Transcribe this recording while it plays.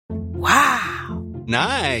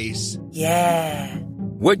Nice. Yeah.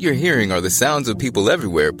 What you're hearing are the sounds of people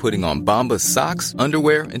everywhere putting on Bombas socks,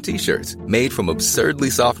 underwear, and T-shirts made from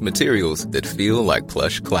absurdly soft materials that feel like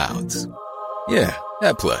plush clouds. Yeah,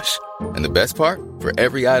 that plush. And the best part? For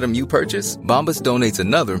every item you purchase, Bombas donates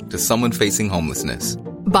another to someone facing homelessness.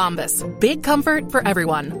 Bombas. Big comfort for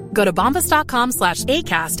everyone. Go to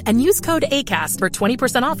bombas.com/ACAST and use code ACAST for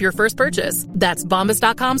 20% off your first purchase. That's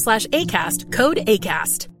bombas.com/ACAST. Code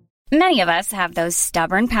ACAST. Many of us have those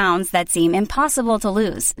stubborn pounds that seem impossible to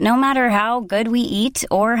lose, no matter how good we eat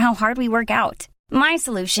or how hard we work out. My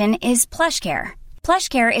solution is PlushCare.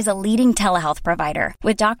 PlushCare is a leading telehealth provider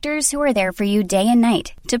with doctors who are there for you day and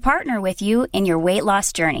night to partner with you in your weight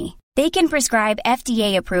loss journey. They can prescribe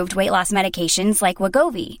FDA-approved weight loss medications like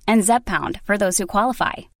Wegovy and Zepbound for those who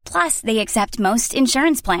qualify. Plus, they accept most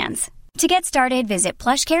insurance plans. To get started, visit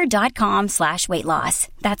plushcare.com/weightloss.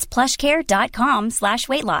 That's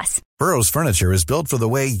plushcare.com/weightloss. Burrow's furniture is built for the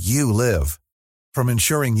way you live. From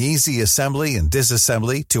ensuring easy assembly and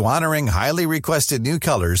disassembly to honoring highly requested new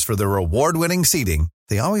colors for their award-winning seating,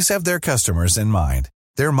 they always have their customers in mind.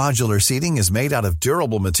 Their modular seating is made out of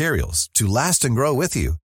durable materials to last and grow with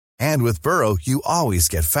you. And with Burrow, you always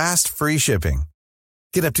get fast, free shipping.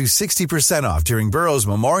 Get up to 60% off during Burrow's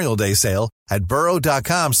Memorial Day sale at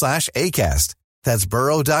burrow.com/ACAST. That's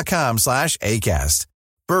burrow.com/ACAST.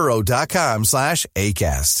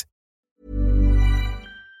 burrow.com/ACAST.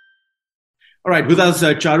 All right, with us,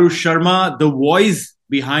 Charu Sharma, the voice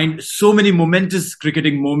behind so many momentous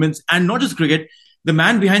cricketing moments, and not just cricket, the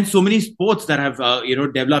man behind so many sports that have,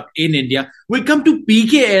 developed in India. We'll come to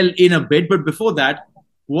PKL in a bit, but before that,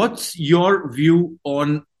 what's your view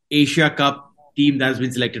on Asia Cup team that has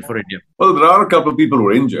been selected for India? Well, there are a couple of people who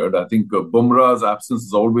are injured. I think Bumrah's absence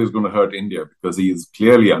is always going to hurt India because he is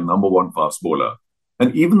clearly a number one fast bowler.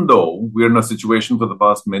 And even though we're in a situation for the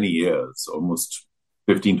past many years, almost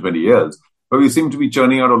 15, 20 years, where we seem to be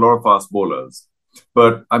churning out a lot of fast bowlers.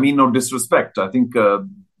 But I mean, no disrespect. I think the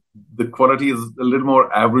quality is a little more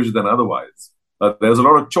average than otherwise. There's a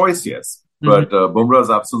lot of choice, yes. But Bumrah's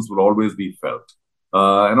absence will always be felt.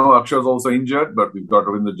 I know Akshar's also injured, but we've got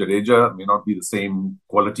Ravindra Jadeja. May not be the same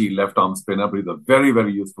quality left-arm spinner, but he's a very,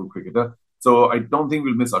 very useful cricketer. So I don't think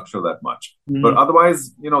we'll miss Akshar that much. But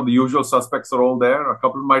otherwise, the usual suspects are all there. A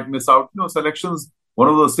couple might miss out. Selections, one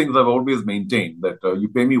of those things I've always maintained, that you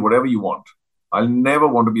pay me whatever you want. I'll never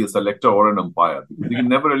want to be a selector or an umpire because you can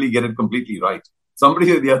never really get it completely right. Somebody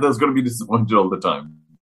or the other is going to be disappointed all the time.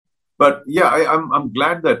 But yeah, I'm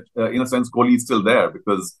glad that, in a sense, Kohli is still there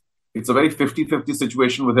because it's a very 50-50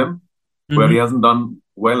 situation with him where he hasn't done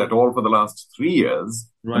well at all for the last 3 years.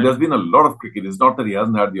 Right. And there's been a lot of cricket. It's not that he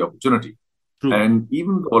hasn't had the opportunity. True. And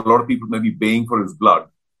even though a lot of people may be baying for his blood,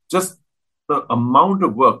 just the amount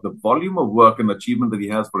of work, the volume of work and achievement that he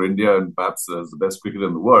has for India and perhaps as the best cricketer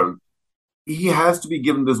in the world, he has to be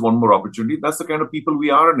given this one more opportunity. That's the kind of people we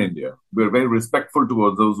are in India. We're very respectful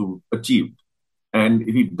towards those who achieved. And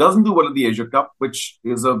if he doesn't do well in the Asia Cup, which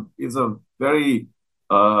is a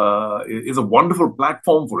wonderful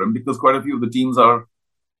platform for him because quite a few of the teams are,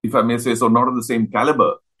 if I may say so, not of the same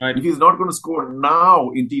caliber. Right. If he's not going to score now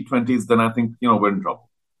in T20s, then I think, we're in trouble.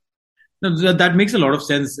 No, that makes a lot of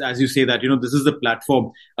sense as you say that, this is the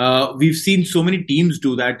platform. We've seen so many teams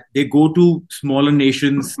do that. They go to smaller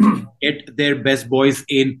nations, get their best boys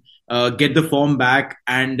in, get the form back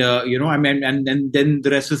and, and then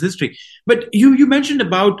the rest is history. But you mentioned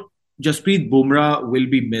about Jasprit Bumrah will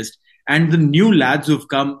be missed and the new lads who've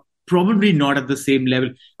come, probably not at the same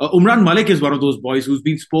level. Umran Malik is one of those boys who's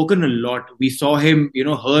been spoken a lot. We saw him,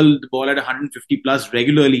 hurl the ball at 150 plus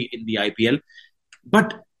regularly in the IPL.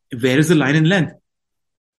 But where is the line in length?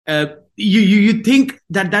 You think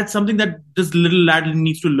that that's something that this little lad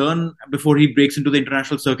needs to learn before he breaks into the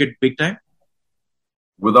international circuit big time?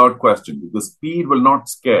 Without question. The speed will not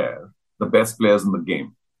scare the best players in the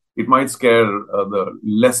game. It might scare the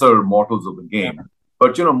lesser mortals of the game. Yeah.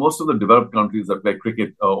 But, most of the developed countries that play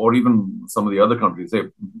cricket, or even some of the other countries, say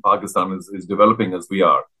Pakistan is developing as we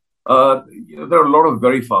are, there are a lot of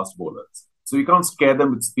very fast bowlers. So you can't scare them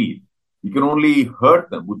with speed. You can only hurt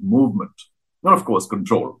them with movement, and of course,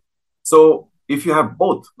 control. So if you have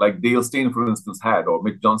both, like Dale Steyn, for instance, had, or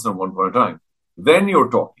Mick Johnson at one point in time, then you're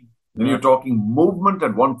talking. Then you're talking movement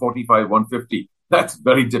at 145, 150. That's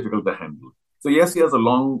very difficult to handle. So yes, he has a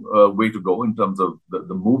long way to go in terms of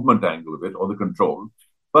the movement angle of it or the control.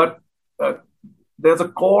 But there's a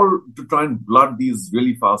call to try and blood these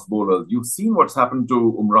really fast bowlers. You've seen what's happened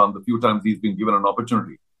to Umran the few times he's been given an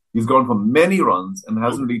opportunity. He's gone for many runs and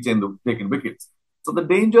hasn't really taken wickets. So the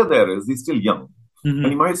danger there is he's still young. And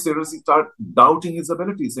he might seriously start doubting his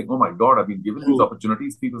abilities, saying, oh my God, I've been given these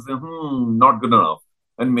opportunities. People say, not good enough.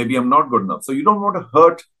 And maybe I'm not good enough. So you don't want to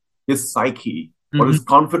hurt his psyche or his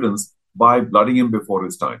confidence by blooding him before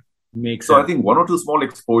his time. Makes sense. So I think one or two small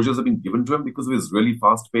exposures have been given to him because of his really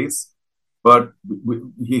fast pace. But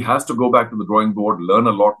he has to go back to the drawing board, learn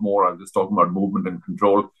a lot more. I'm just talking about movement and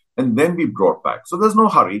control, and then be brought back. So there's no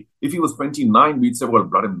hurry. If he was 29, we'd say, well,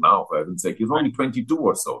 blood him now, for heaven's sake. He's only 22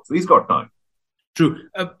 or so. So he's got time. True.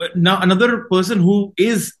 Now, another person who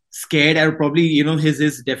is scared, or probably,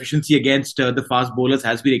 his deficiency against the fast bowlers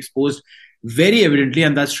has been exposed very evidently,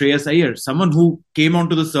 and that's Shreyas Iyer, someone who came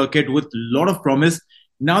onto the circuit with a lot of promise.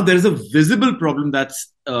 Now there is a visible problem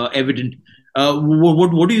that's evident.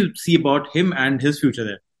 What do you see about him and his future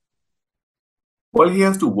there? Well, he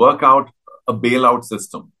has to work out a bailout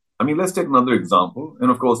system. I mean, let's take another example.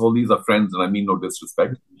 And of course, all these are friends, and I mean no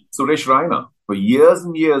disrespect. Suresh Raina, for years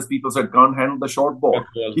and years, people said can't handle the short ball.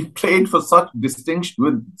 He played for such distinction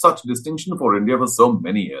for India for so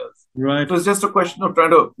many years. Right. So it's just a question of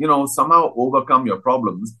trying to, somehow overcome your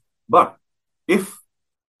problems. But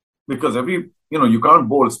because you can't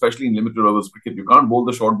bowl, especially in limited overs cricket, you can't bowl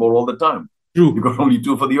the short ball all the time. True. You've got only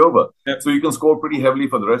 2 for the over. Yep. So you can score pretty heavily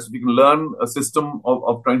for the rest. If you can learn a system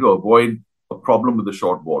of trying to avoid a problem with the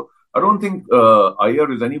short ball. I don't think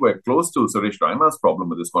Iyer is anywhere close to Suresh Raina's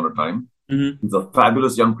problem at this point of time. He's a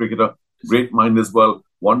fabulous young cricketer, great mind as well,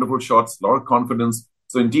 wonderful shots, a lot of confidence.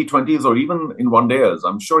 So in T20s or even in one-dayers,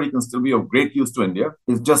 I'm sure he can still be of great use to India.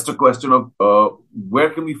 It's just a question of where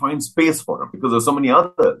can we find space for him? Because there's so many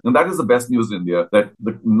others. And that is the best news in India, that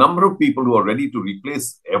the number of people who are ready to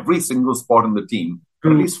replace every single spot in the team,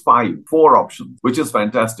 at least 4 options, which is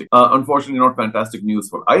fantastic. Unfortunately, not fantastic news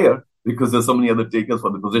for Iyer, because there's so many other takers for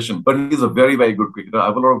the position. But he's a very, very good cricketer. I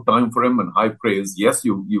have a lot of time for him and high praise. Yes,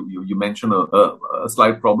 you mention a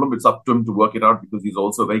slight problem. It's up to him to work it out because he's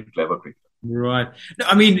also a very clever cricketer. Right.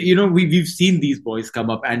 I mean, we've seen these boys come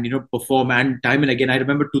up and, perform, and time and again. I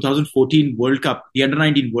remember 2014 World Cup, the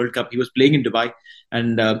Under-19 World Cup. He was playing in Dubai,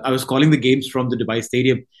 and I was calling the games from the Dubai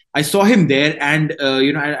stadium. I saw him there, and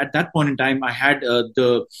at that point in time, I had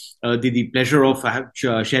the pleasure of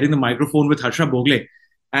sharing the microphone with Harsha Bhogle,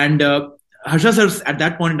 and Harsha sir at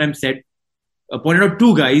that point in time pointed out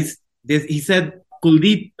 2 guys. He said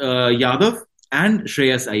Kuldeep Yadav and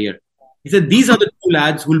Shreyas Iyer. He said these are the 2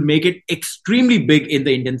 lads who will make it extremely big in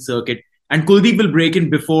the Indian circuit, and Kuldeep will break in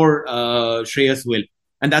before Shreyas will.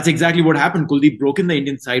 And that's exactly what happened. Kuldeep broke in the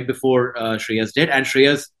Indian side before Shreyas did, and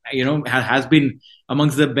Shreyas, has been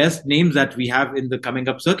amongst the best names that we have in the coming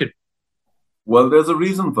up circuit. Well, there's a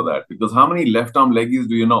reason for that, because how many left-arm leggies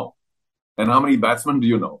do you know? And how many batsmen do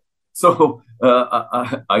you know? So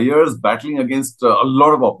Iyer is battling against a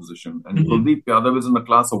lot of opposition, and Kuldeep Yadav is in a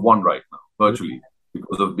class of 1 right now, virtually,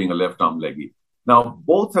 because of being a left-arm leggy. Now,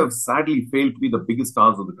 both have sadly failed to be the biggest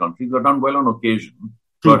stars of the country. They've done well on occasion,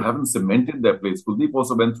 but haven't cemented their place. Kuldeep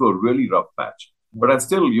also went through a really rough patch. But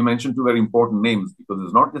you mentioned 2 very important names, because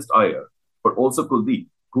it's not just Iyer, but also Kuldeep,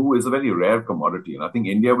 who is a very rare commodity. And I think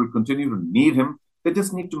India will continue to need him. They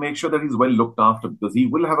just need to make sure that he's well looked after, because he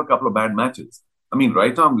will have a couple of bad matches. I mean,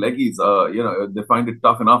 right-arm leggies, they find it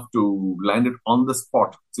tough enough to land it on the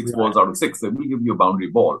spot, 6 balls out of 6. They will give you a boundary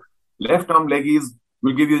ball. Left-arm leggies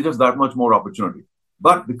will give you just that much more opportunity.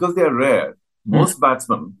 But because they are rare, most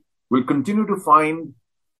batsmen will continue to find,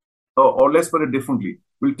 or let's put it differently,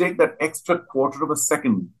 will take that extra quarter of a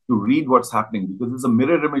second to read what's happening, because it's a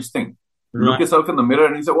mirror image thing. You look yourself in the mirror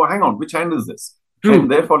and you say, oh, hang on, which hand is this?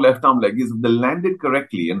 And therefore, left-arm leggies, if they land it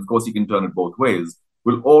correctly, and of course you can turn it both ways,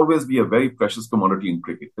 will always be a very precious commodity in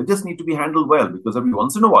cricket. They just need to be handled well, because every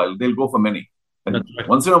once in a while, they'll go for many. And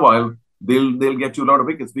once in a while, they'll get you a lot of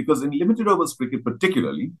wickets, because in limited overs cricket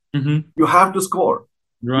particularly, you have to score.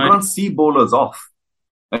 Right. You can't see bowlers off.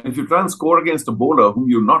 And if you try and score against a bowler whom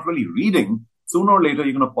you're not really reading, sooner or later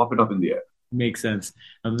you're going to pop it up in the air. Makes sense.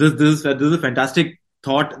 This is a fantastic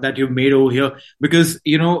thought that you've made over here, because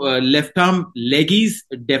left arm leggies.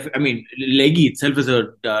 Leggy itself is a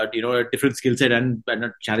different skill set and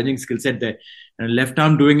a challenging skill set there. And left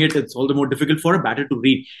arm doing it's all the more difficult for a batter to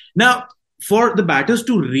read. Now, for the batters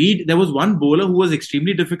to read, there was one bowler who was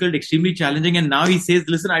extremely difficult, extremely challenging, and now he says,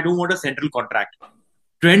 "Listen, I don't want a central contract."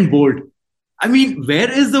 Trent Bolt. I mean,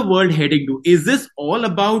 where is the world heading to? Is this all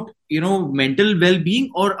about mental well-being,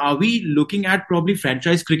 or are we looking at probably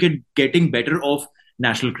franchise cricket getting better off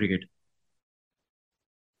national cricket?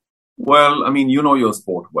 Well, I mean, you know your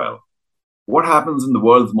sport well. What happens in the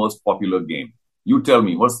world's most popular game? You tell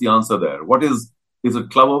me, what's the answer there? What is it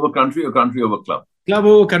club over country or country over club? Club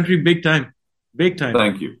over country, big time. Big time.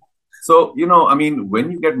 Thank you. So,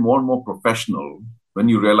 when you get more and more professional, when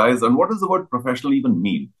you realize, and what does the word professional even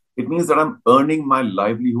mean? It means that I'm earning my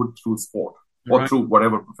livelihood through sport or through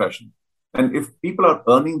whatever profession. And if people are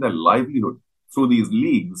earning their livelihood through these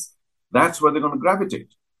leagues, that's where they're going to gravitate.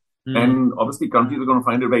 And obviously, countries are going to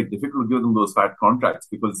find it very difficult to give them those fat contracts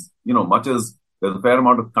because, much as there's a fair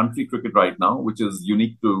amount of country cricket right now, which is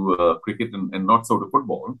unique to cricket and not so to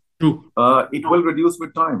football, it will reduce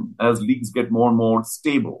with time as leagues get more and more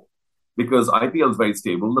stable. Because IPL is very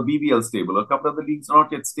stable, the BBL is stable, a couple of the leagues are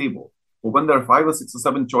not yet stable. But when there are 5 or 6 or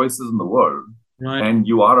 7 choices in the world, and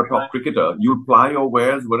you are a top cricketer, you'll ply your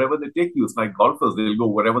wares wherever they take you. It's like golfers, they'll go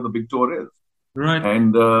wherever the big tour is.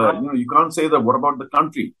 And, you can't say that, what about the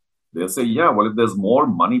country? They'll say, yeah, well, if there's more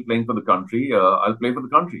money playing for the country, I'll play for the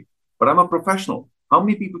country. But I'm a professional. How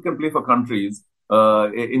many people can play for countries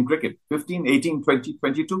in cricket? 15, 18, 20,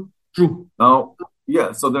 22? True. Now,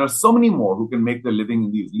 so there are so many more who can make their living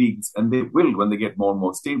in these leagues, and they will, when they get more and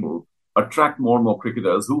more stable, attract more and more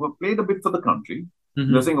cricketers who have played a bit for the country.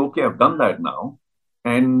 They're saying, okay, I've done that now,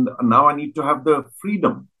 and now I need to have the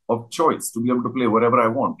freedom of choice to be able to play wherever I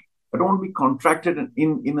want. I don't want to be contracted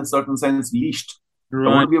in a certain sense, leashed. I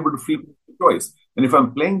want to be able to free choice. And if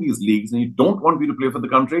I'm playing these leagues and you don't want me to play for the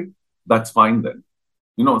country, that's fine then.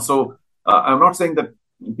 So I'm not saying that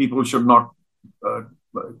people should not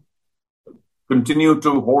continue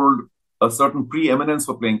to hold a certain preeminence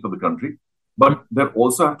for playing for the country, but they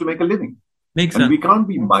also have to make a living. Makes and sense. We can't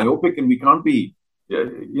be myopic and we can't be,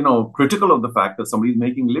 critical of the fact that somebody's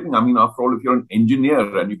making a living. I mean, after all, if you're an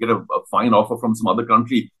engineer and you get a fine offer from some other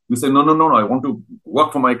country, you say, no, I want to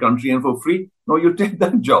work for my country and for free. No, you take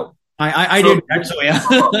that job. I did that, so yeah.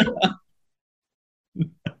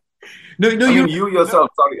 You yourself,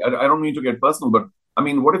 sorry, I don't mean to get personal, but I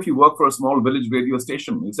mean, what if you work for a small village radio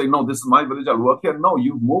station? You say, no, this is my village, I'll work here. No,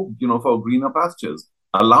 you've moved, for greener pastures.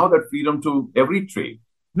 Allow that freedom to every trade.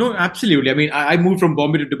 No, absolutely. I mean, I moved from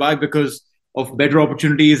Bombay to Dubai because of better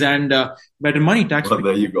opportunities and better money tax. Well,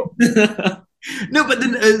 there you go. No, but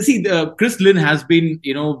then Chris Lynn has been,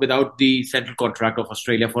 without the central contract of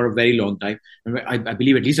Australia for a very long time. I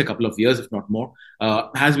believe at least a couple of years, if not more,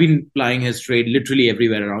 has been plying his trade literally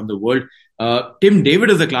everywhere around the world. Tim David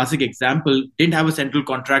is a classic example. Didn't have a central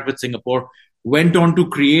contract with Singapore, went on to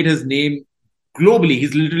create his name globally.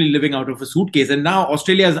 He's literally living out of a suitcase. And now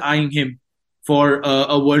Australia is eyeing him for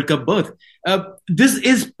a World Cup berth. This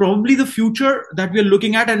is probably the future that we're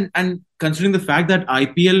looking at. And considering the fact that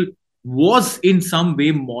IPL was in some way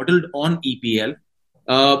modeled on EPL,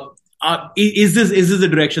 is this the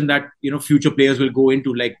direction that future players will go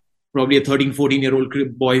into? Like probably a 13, 14-year-old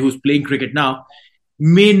boy who's playing cricket now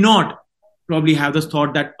may not probably have this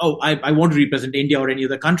thought that, I want to represent India or any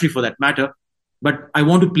other country for that matter, but I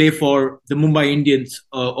want to play for the Mumbai Indians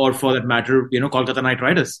or for that matter, Kolkata Knight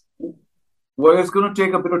Riders. Well, it's going to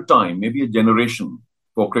take a bit of time, maybe a generation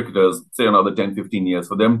for cricketers, say another 10, 15 years,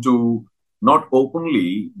 for them to not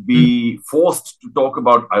openly be forced to talk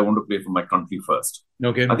about, I want to play for my country first.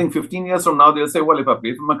 Okay. I think 15 years from now, they'll say, well, if I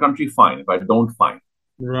play for my country, fine. If I don't, fine.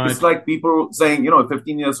 Right. It's like people saying,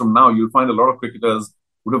 15 years from now, you'll find a lot of cricketers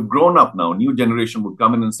would have grown up now. New generation would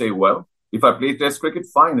come in and say, well, if I play test cricket,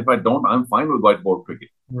 fine. If I don't, I'm fine with white ball cricket.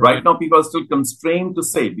 Right now, people are still constrained to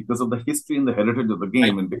say because of the history and the heritage of the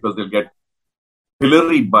game and because they'll get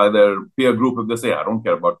pilloried by their peer group if they say, I don't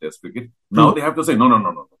care about test cricket. Now they have to say,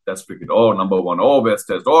 no, test cricket, number one, West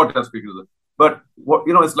Test, test cricket. But,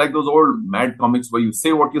 it's like those old mad comics where you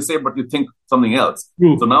say what you say, but you think something else.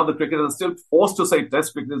 So now the cricketers are still forced to say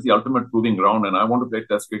test cricket is the ultimate proving ground and I want to play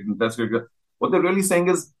test cricket and test cricket. What they're really saying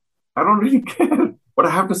is, I don't really care, but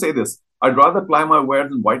I have to say this. I'd rather ply my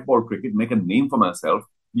wares in white ball cricket, make a name for myself,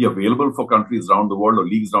 be available for countries around the world or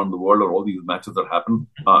leagues around the world or all these matches that happen.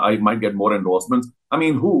 I might get more endorsements. I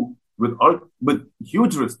mean, who, with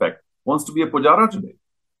huge respect, wants to be a Pujara today?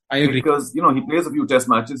 I agree. Because, he plays a few test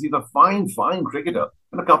matches. He's a fine cricketer.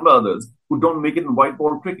 And a couple of others who don't make it in white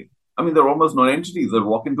ball cricket. I mean, they're almost non-entities. They'll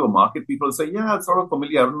walk into a market, people say, yeah, it's sort of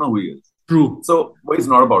familiar. I don't know who he is. True. So it's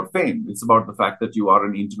not about fame. It's about the fact that you are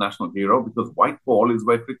an international hero because white ball is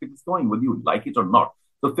where cricket is going, whether you like it or not.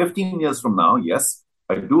 So 15 years from now, yes,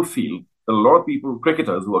 I do feel that a lot of people,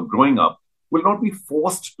 cricketers who are growing up, will not be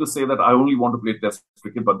forced to say that I only want to play test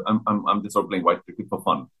cricket, but I'm just sort of playing white cricket for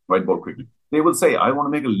fun, white ball cricket. They will say, I want to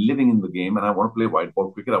make a living in the game and I want to play white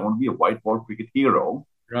ball cricket. I want to be a white ball cricket hero.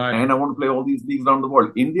 Right. And I want to play all these leagues around the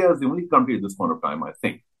world. India is the only country at this point of time, I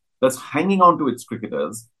think, that's hanging on to its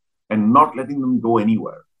cricketers and not letting them go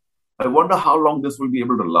anywhere. I wonder how long this will be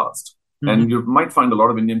able to last. Mm-hmm. And you might find a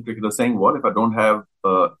lot of Indian cricketers saying, well, if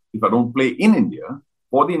I don't play in India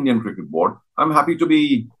for the Indian Cricket Board, I'm happy to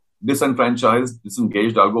be disenfranchised,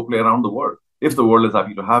 disengaged. I'll go play around the world. if the world is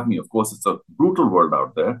happy to have me. Of course, it's a brutal world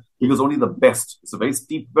out there because only the best, it's a very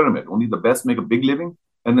steep pyramid, only the best make a big living,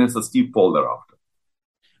 and then it's a steep fall thereafter.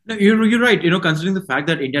 No, you're right. Considering the fact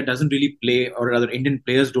that India doesn't really play, or rather Indian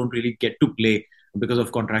players don't really get to play because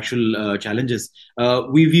of contractual challenges.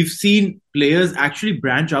 We've seen players actually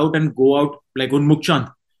branch out and go out, like Unmukt Chand.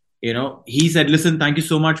 He said, "Listen, thank you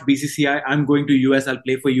so much, BCCI. I'm going to US. I'll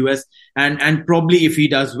play for US, and probably if he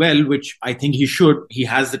does well, which I think he should, he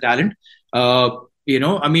has the talent. It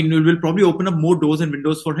will probably open up more doors and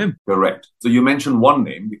windows for him." Correct. So you mentioned one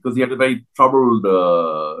name because he had a very troubled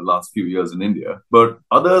last few years in India. But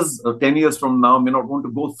others, 10 years from now, may not want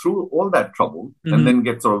to go through all that trouble and then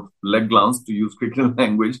get sort of leg glanced, to use cricket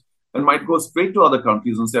language, and might go straight to other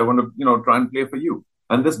countries and say, I want to, try and play for you.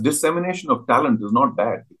 And this dissemination of talent is not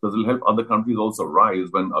bad because it'll help other countries also rise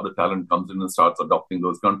when other talent comes in and starts adopting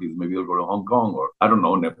those countries. Maybe they'll go to Hong Kong or, I don't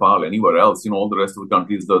know, Nepal, anywhere else. All the rest of the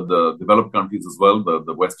countries, the developed countries as well,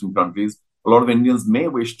 the Western countries. A lot of Indians may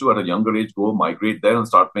wish to, at a younger age, go migrate there and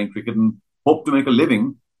start playing cricket and hope to make a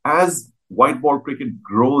living as white ball cricket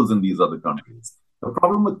grows in these other countries. The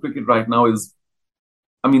problem with cricket right now is,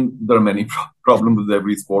 there are many problems with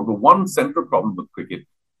every sport, but one central problem with cricket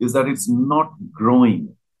is that it's not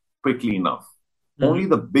growing quickly enough. Only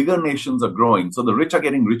the bigger nations are growing. So the rich are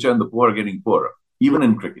getting richer and the poor are getting poorer, even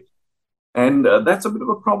in cricket. And that's a bit of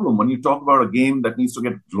a problem when you talk about a game that needs to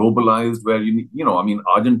get globalized, where,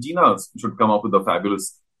 Argentina should come up with a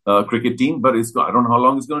fabulous cricket team, but I don't know how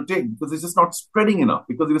long it's going to take because it's just not spreading enough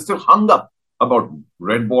because we're still hung up about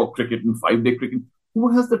red ball cricket and 5-day cricket. Who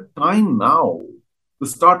has the time now to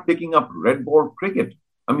start picking up red ball cricket?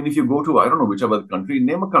 If you go to, I don't know, whichever country,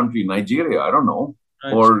 name a country, Nigeria, I don't know,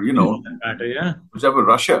 or, whichever,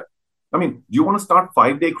 Russia. Do you want to start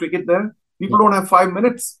 5-day cricket there? People don't have 5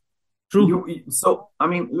 minutes. True. So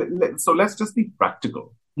let's just be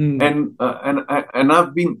practical. And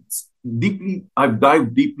I've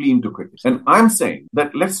dived deeply into cricket. And I'm saying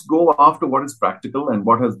that let's go after what is practical and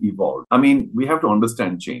what has evolved. We have to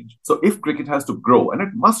understand change. So if cricket has to grow, and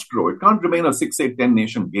it must grow, it can't remain a 6, 8, 10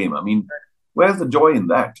 nation game. Where's the joy in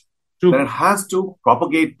that? True. Then it has to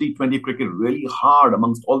propagate T20 cricket really hard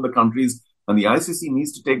amongst all the countries, and the ICC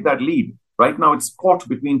needs to take that lead. Right now, it's caught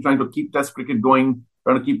between trying to keep Test cricket going,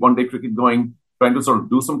 trying to keep one-day cricket going, trying to sort of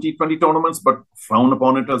do some T20 tournaments, but frown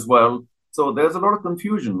upon it as well. So there's a lot of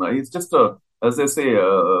confusion. It's just as they say,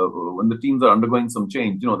 when the teams are undergoing some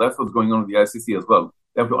change, that's what's going on with the ICC as well.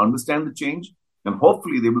 They have to understand the change, and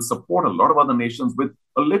hopefully they will support a lot of other nations with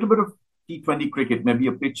a little bit of T20 cricket, maybe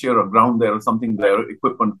a pitch here, a ground there, or something there,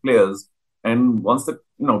 equipment, players. And once the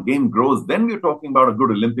game grows, then we're talking about a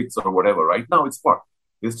good Olympics or whatever. Right now, it's what?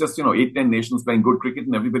 It's just 8, 10 nations playing good cricket,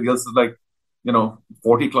 and everybody else is like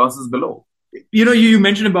 40 classes below. You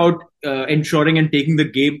mentioned about ensuring and taking the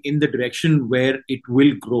game in the direction where it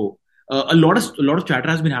will grow. A lot of chatter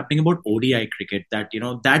has been happening about ODI cricket.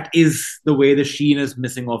 That is the way the sheen is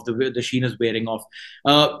missing off, the sheen is wearing off.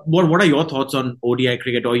 What are your thoughts on ODI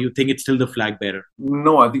cricket, or you think it's still the flag bearer?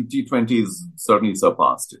 No, I think T20 has certainly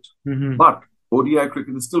surpassed it. But ODI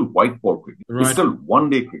cricket is still white ball cricket. Right. It's still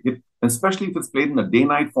one-day cricket, and especially if it's played in a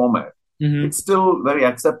day-night format. It's still very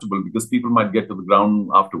acceptable because people might get to the ground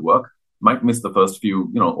after work, might miss the first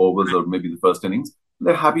few overs or maybe the first innings.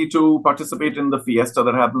 They're happy to participate in the fiesta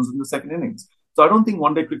that happens in the second innings. So I don't think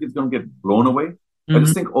one-day cricket is going to get blown away. I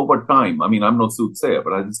just think over time, I'm no soothsayer,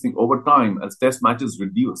 but I just think over time, as test matches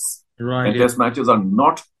reduce, and test matches are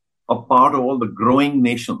not a part of all the growing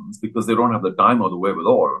nations because they don't have the time or the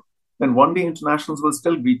wherewithal, then one-day internationals will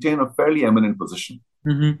still retain a fairly eminent position.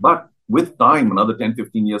 But with time, another 10,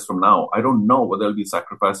 15 years from now, I don't know whether there'll be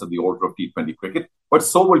sacrifice at the altar of T20 cricket, but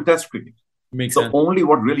so will test cricket. Makes sense. Only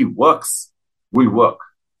what really works will work.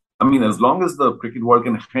 As long as the cricket world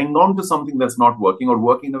can hang on to something that's not working or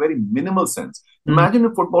working in a very minimal sense. Imagine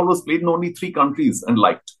if football was played in only 3 countries and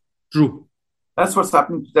liked. True. That's what's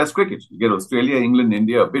happening to Test cricket. You get Australia, England,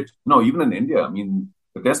 India a bit. No, even in India,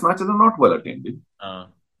 the Test matches are not well attended.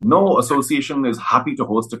 No association is happy to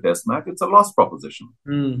host a Test match. It's a lost proposition.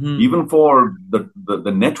 Even for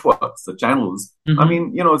the networks, the channels.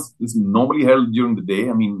 It's normally held during the day.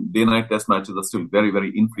 Day-night Test matches are still very,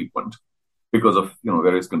 very infrequent because of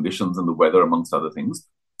various conditions and the weather, amongst other things.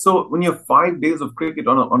 So when you have 5 days of cricket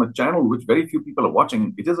on a channel which very few people are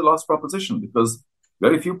watching, it is a lost proposition because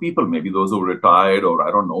very few people, maybe those who are retired or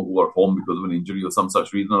I don't know, who are home because of an injury or some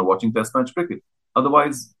such reason, are watching Test match cricket.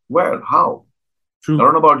 Otherwise, where? How? True. I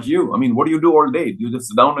don't know about you. What do you do all day? Do you just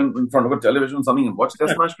sit down in front of a television or something and watch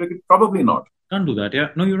Test match cricket? Probably not. Can't do that. Yeah.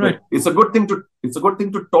 No, you're right. It's a good thing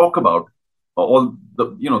to talk about. All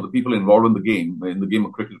the people involved in the game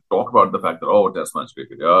of cricket talk about the fact that Test match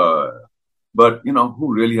cricket. But,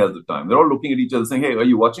 who really has the time? They're all looking at each other saying, hey, are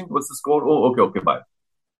you watching? What's the score? Oh, okay, bye.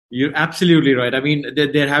 You're absolutely right. I mean,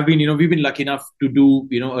 there have been, we've been lucky enough to do,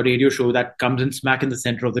 a radio show that comes in smack in the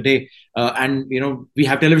center of the day. And, we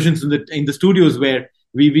have televisions in the studios where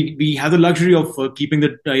we have the luxury of keeping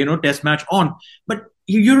the, test match on. But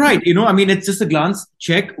you're right. I mean, it's just a glance,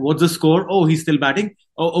 check, what's the score? Oh, he's still batting.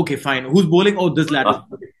 Oh, okay, fine. Who's bowling? Oh, this lad.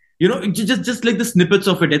 Just like the snippets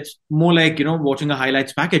of it. It's more like, watching a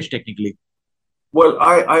highlights package technically. Well,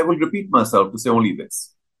 I will repeat myself to say only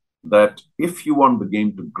this, that if you want the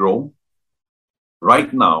game to grow,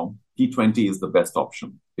 right now, T20 is the best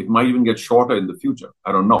option. It might even get shorter in the future.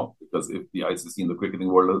 I don't know, because if the ICC in the cricketing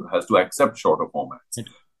world has to accept shorter formats. Right.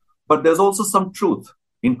 But there's also some truth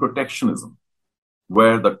in protectionism,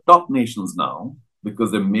 where the top nations now,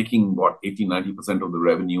 because they're making, 80, 90% of the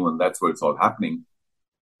revenue, and that's where it's all happening,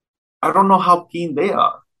 I don't know how keen they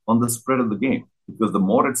are on the spread of the game. Because the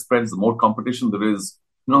more it spreads, the more competition there is,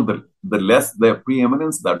 the less their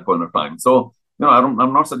preeminence at that point of time. So, I'm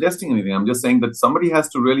not suggesting anything. I'm just saying that somebody has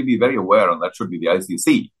to really be very aware, and that should be the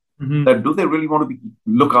ICC, that do they really want to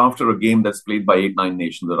look after a game that's played by 8-9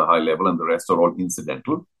 nations at a high level and the rest are all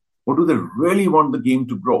incidental? Or do they really want the game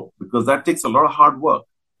to grow? Because that takes a lot of hard work,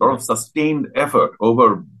 a lot of sustained effort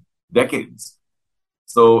over decades.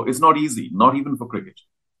 So it's not easy, not even for cricket,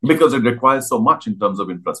 because it requires so much in terms of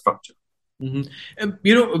infrastructure.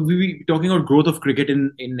 Mm-hmm. We talking about growth of cricket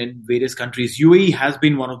in various countries. UAE has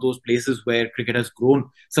been one of those places where cricket has grown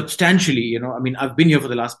substantially. I mean, I've been here for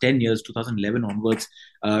the last 10 years, 2011 onwards.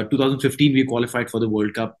 2015, we qualified for the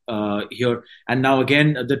World Cup here. And now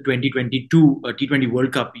again, the 2022 T20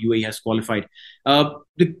 World Cup, UAE has qualified.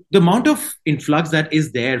 The amount of influx that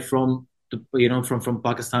is there from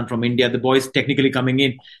Pakistan, from India, the boys technically coming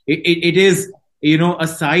in, it is, a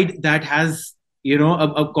side that has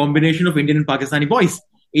a combination of Indian and Pakistani boys.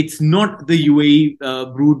 It's not the UAE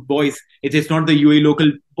brood boys. It's not the UAE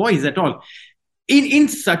local boys at all. In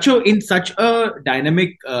such a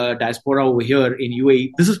dynamic diaspora over here in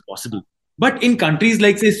UAE, this is possible. But in countries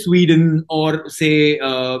like, say, Sweden or say,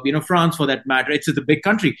 France for that matter, it's a big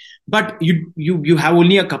country. But you have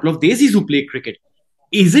only a couple of desis who play cricket.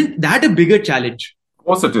 Isn't that a bigger challenge? Of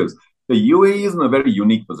course it is. The UAE is in a very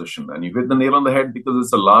unique position, and you hit the nail on the head because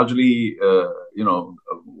it's a largely,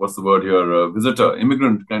 visitor,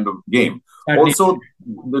 immigrant kind of game. Also,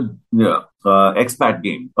 the expat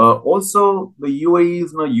game. Also, the UAE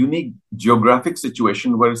is in a unique geographic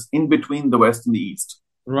situation where it's in between the West and the East.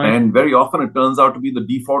 Right. And very often it turns out to be the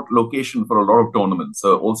default location for a lot of tournaments.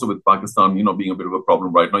 Also with Pakistan, being a bit of a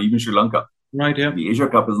problem right now, even Sri Lanka. Right, yeah. The Asia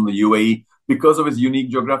Cup is in the UAE because of its unique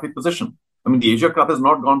geographic position. I mean, the Asia Cup has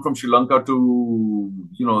not gone from Sri Lanka to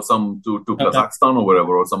Kazakhstan or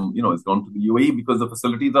wherever, or it's gone to the UAE because the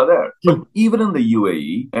facilities are there. But even in the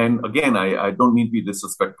UAE, and again, I don't mean to be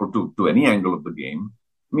disrespectful to any angle of the game.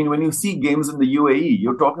 I mean, when you see games in the UAE,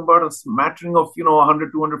 you're talking about a smattering of,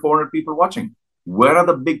 100, 200, 400 people watching. Where are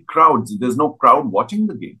the big crowds? There's no crowd watching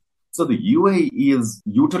the game. So the UAE is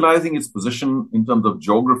utilizing its position in terms of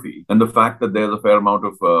geography and the fact that there's a fair amount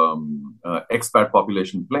of expat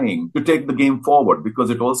population playing to take the game forward, because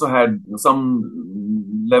it also had some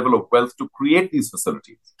level of wealth to create these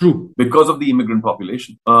facilities. True. Because of the immigrant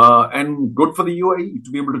population. And good for the UAE to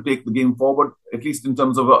be able to take the game forward, at least in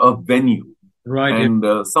terms of a venue. Right. And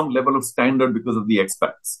some level of standard because of the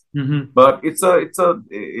expats. Mm-hmm. But it's a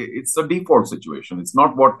default situation. It's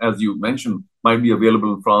not what, as you mentioned, might be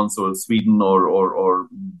available in France or Sweden or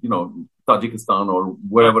Tajikistan or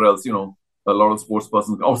wherever else, a lot of sports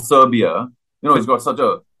persons, or Serbia, it's got such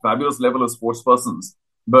a fabulous level of sports persons.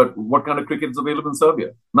 But what kind of cricket is available in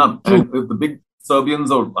Serbia? None. And if the big Serbians,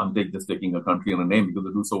 or I'm just taking a country and a name because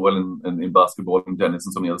they do so well in basketball and tennis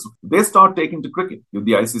and so many others, they start taking to cricket. If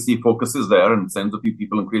the ICC focuses there and sends a few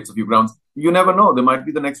people and creates a few grounds, you never know. They might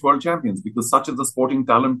be the next world champions because such is the sporting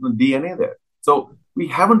talent and the DNA there. So we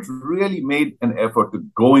haven't really made an effort to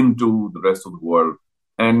go into the rest of the world.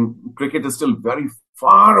 And cricket is still very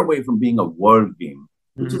far away from being a world game,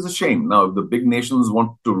 which is a shame. Now, if the big nations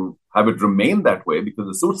want to have it remain that way because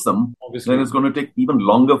it suits them, obviously, then it's going to take even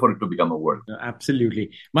longer for it to become a world.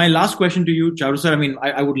 Absolutely. My last question to you, Charu sir, I mean,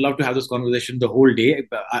 I would love to have this conversation the whole day.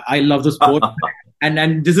 I love the sport.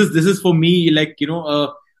 and this is for me like,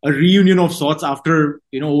 a reunion of sorts after,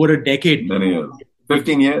 over a decade. Many years.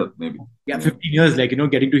 15 years, maybe. Yeah, 15 years,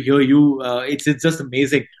 getting to hear you. It's just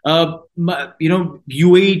amazing.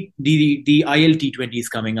 UAE, the IL T20 is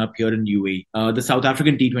coming up here in UAE. The South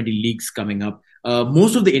African T20 leagues coming up.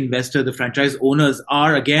 Most of the investors, the franchise owners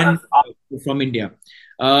are again from India.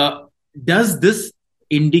 Does this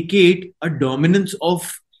indicate a dominance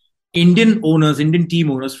of Indian owners, Indian team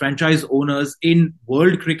owners, franchise owners in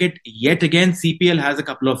world cricket. Yet again, CPL has a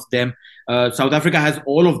couple of them. South Africa has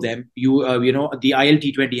all of them. The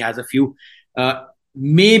ILT20 has a few.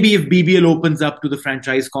 Maybe if BBL opens up to the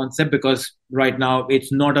franchise concept, because right now it's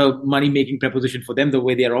not a money-making proposition for them the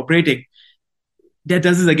way they are operating. That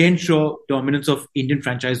does again show dominance of Indian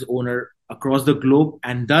franchise owner across the globe,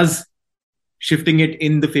 and thus shifting it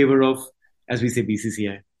in the favor of, as we say,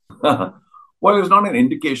 BCCI. Well, it's not an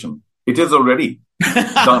indication. It is already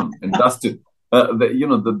done and dusted.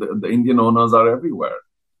 The Indian owners are everywhere.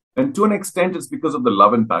 And to an extent, it's because of the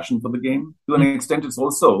love and passion for the game. To an extent, it's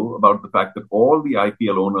also about the fact that all the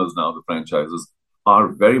IPL owners now, the franchises, are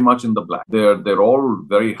very much in the black. They're all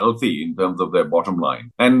very healthy in terms of their bottom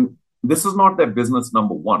line. And this is not their business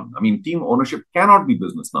number one. I mean, team ownership cannot be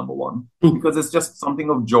business number one because it's just something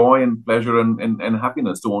of joy and pleasure and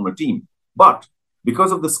happiness to own a team. But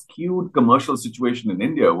because of the skewed commercial situation in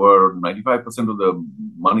India, where 95% of the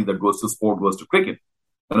money that goes to sport goes to cricket,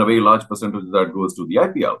 and a very large percentage of that goes to the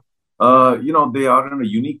IPL, they are in a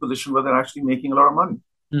unique position where they're actually making a lot of money.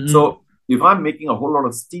 Mm-hmm. So if I'm making a whole lot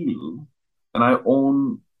of steel and I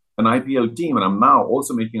own an IPL team and I'm now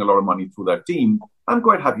also making a lot of money through that team, I'm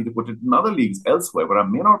quite happy to put it in other leagues elsewhere where I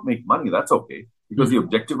may not make money. That's okay. Because the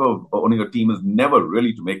objective of owning a team is never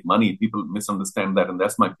really to make money. People misunderstand that. And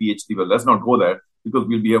that's my PhD. But let's not go there because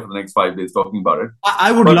we'll be here for the next 5 days talking about it.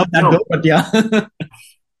 I would love that, though, but yeah.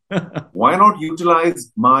 Why not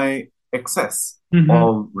utilize my excess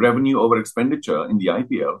of revenue over expenditure in the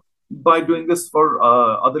IPL by doing this for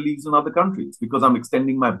other leagues in other countries? Because I'm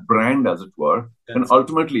extending my brand, as it were. And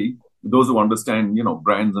ultimately, those who understand,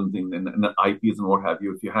 brands and things and IPs and what have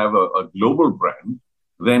you, if you have a global brand,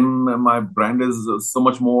 then my brand is so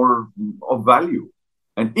much more of value.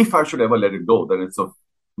 And if I should ever let it go, then it's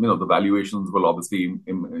the valuations will obviously,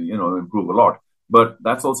 improve a lot. But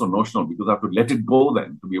that's also notional because I have to let it go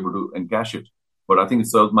then to be able to encash it. But I think it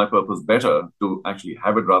serves my purpose better to actually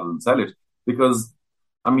have it rather than sell it because,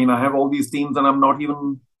 I have all these teams and I'm not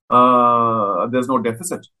even, there's no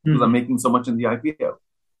deficit because I'm making so much in the IPL.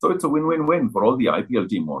 So it's a win-win-win for all the IPL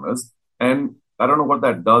team owners. And I don't know what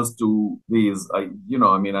that does to these. I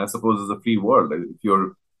suppose it's a free world.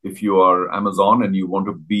 If you are Amazon and you want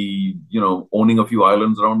to be, owning a few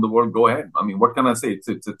islands around the world, go ahead. What can I say?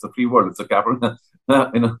 It's a free world. It's a capital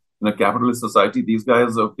in a capitalist society. These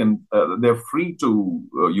guys they're free to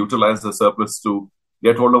utilize the surplus to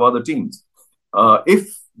get hold of other teams. If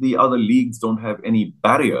the other leagues don't have any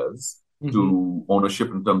barriers to ownership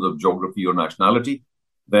in terms of geography or nationality,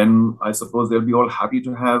 then I suppose they'll be all happy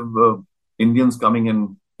to have Indians coming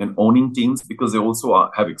in and owning teams because they also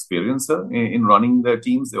have experience in running their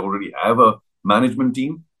teams. They already have a management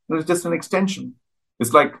team. And it's just an extension.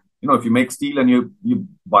 It's like, if you make steel and you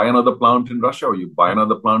buy another plant in Russia or you buy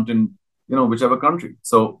another plant in, whichever country.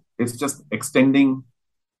 So it's just extending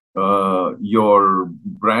your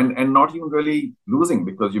brand and not even really losing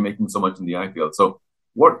because you're making so much in the IPL. So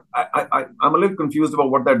I'm a little confused about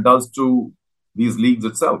what that does to these leagues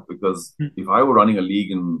itself, because if I were running a league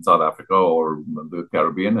in South Africa or the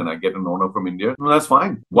Caribbean and I get an owner from India, well, that's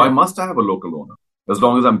fine. Why must I have a local owner? As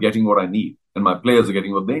long as I'm getting what I need and my players are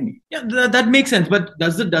getting what they need. Yeah, that makes sense. But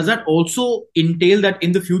does that also entail that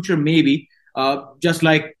in the future, maybe, just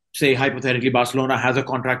like, say, hypothetically, Barcelona has a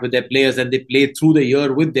contract with their players and they play through the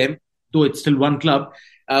year with them, though it's still one club,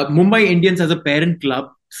 Mumbai Indians as a parent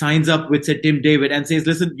club signs up with, say, Tim David and says,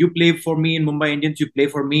 listen, you play for me in Mumbai Indians, you play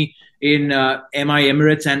for me in MI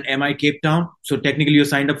Emirates and MI Cape Town. So technically you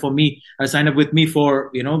signed up for me, signed up with me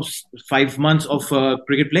for, 5 months of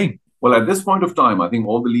cricket playing. Well, at this point of time, I think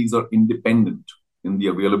all the leagues are independent in the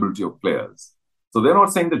availability of players. So they're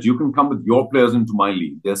not saying that you can come with your players into my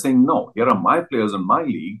league. They're saying, no, here are my players in my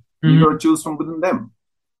league. You got to choose from within them.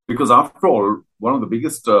 Because after all, one of the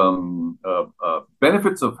biggest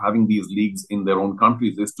benefits of having these leagues in their own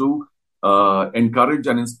countries is to encourage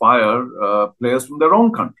and inspire players from their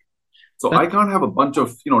own country. So I can't have a bunch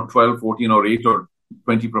of 12, 14 or 8 or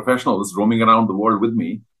 20 professionals roaming around the world with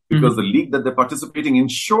me because the league that they're participating in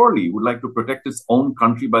surely would like to protect its own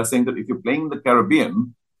country by saying that if you're playing in the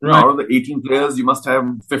Caribbean, out of the 18 players, you must have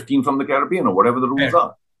 15 from the Caribbean or whatever the rules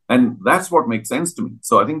are. And that's what makes sense to me.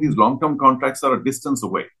 So I think these long-term contracts are a distance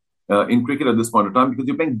away in cricket at this point of time because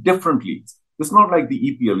you're playing different leagues. It's not like the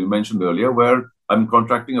EPL you mentioned earlier where I'm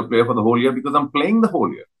contracting a player for the whole year because I'm playing the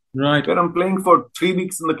whole year. Right. Where I'm playing for 3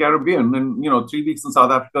 weeks in the Caribbean and 3 weeks in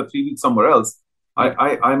South Africa, 3 weeks somewhere else.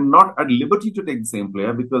 I'm not at liberty to take the same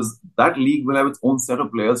player because that league will have its own set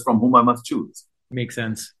of players from whom I must choose. Makes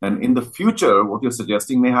sense. And in the future, what you're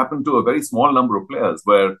suggesting may happen to a very small number of players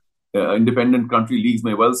where independent country leagues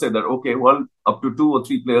may well say that, okay, well, up to 2 or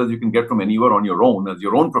 3 players you can get from anywhere on your own as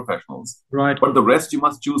your own professionals. Right. But the rest you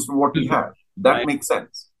must choose from what we have. That Right. makes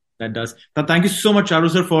sense. That does. Now, thank you so much, Charu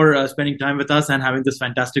sir, for spending time with us and having this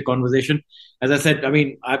fantastic conversation. As I said, I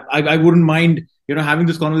mean, I wouldn't mind, having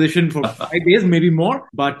this conversation for 5 days, maybe more.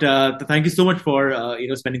 But thank you so much for,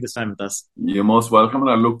 spending this time with us. You're most welcome.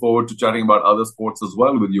 And I look forward to chatting about other sports as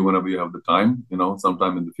well with you whenever you have the time,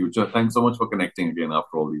 sometime in the future. Thanks so much for connecting again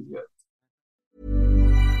after all these years.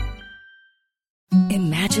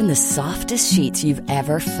 Imagine the softest sheets you've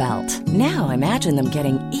ever felt. Now imagine them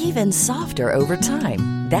getting even softer over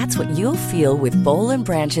time. That's what you'll feel with Boll &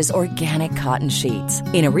 Branch's organic cotton sheets.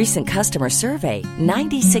 In a recent customer survey,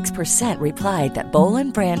 96% replied that Boll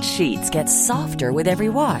 & Branch sheets get softer with every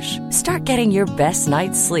wash. Start getting your best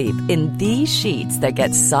night's sleep in these sheets that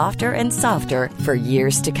get softer and softer for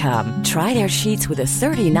years to come. Try their sheets with a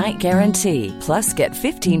 30-night guarantee. Plus, get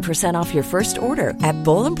 15% off your first order at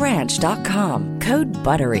bollandbranch.com. Code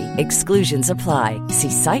BUTTERY. Exclusions apply. See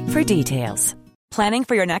site for details. Planning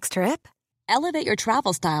for your next trip? Elevate your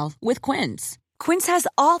travel style with Quince. Quince has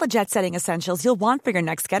all the jet-setting essentials you'll want for your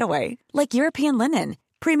next getaway, like European linen,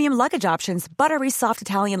 premium luggage options, buttery soft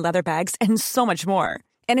Italian leather bags, and so much more.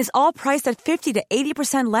 And is all priced at 50 to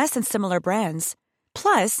 80% less than similar brands.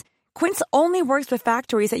 Plus, Quince only works with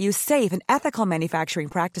factories that use safe and ethical manufacturing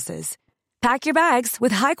practices. Pack your bags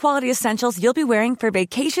with high-quality essentials you'll be wearing for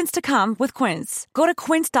vacations to come with Quince. Go to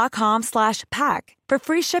quince.com/pack for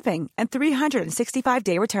free shipping and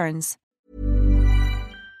 365-day returns.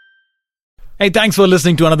 Hey, thanks for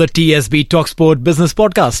listening to another TSB TalkSport Business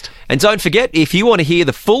Podcast. And don't forget, if you want to hear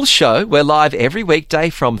the full show, we're live every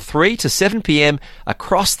weekday from 3 to 7 p.m.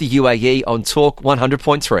 across the UAE on Talk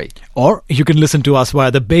 100.3. Or you can listen to us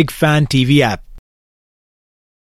via the Big Fan TV app.